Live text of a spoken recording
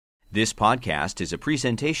This podcast is a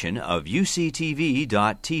presentation of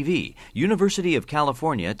UCTV.tv, University of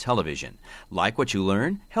California Television. Like what you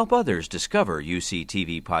learn? Help others discover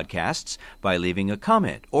UCTV podcasts by leaving a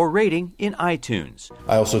comment or rating in iTunes.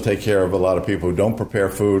 I also take care of a lot of people who don't prepare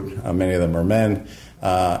food. Many of them are men,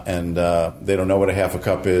 and they don't know what a half a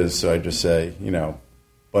cup is, so I just say,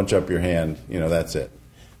 bunch up your hand, that's it.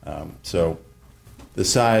 So the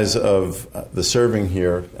size of the serving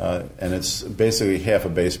here, and it's basically half a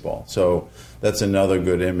baseball. So that's another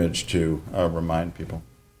good image to remind people.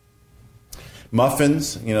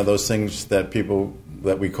 Muffins, those things that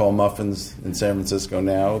we call muffins in San Francisco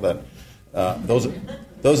now, that those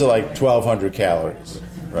are like 1,200 calories,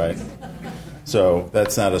 right? So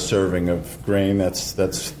that's not a serving of grain. That's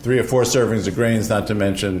 3 or 4 servings of grains, not to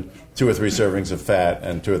mention 2 or 3 servings of fat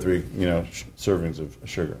and 2 or 3 servings of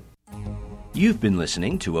sugar. You've been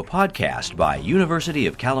listening to a podcast by University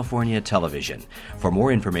of California Television. For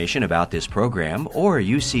more information about this program or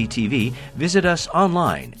UCTV, visit us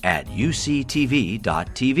online at uctv.tv.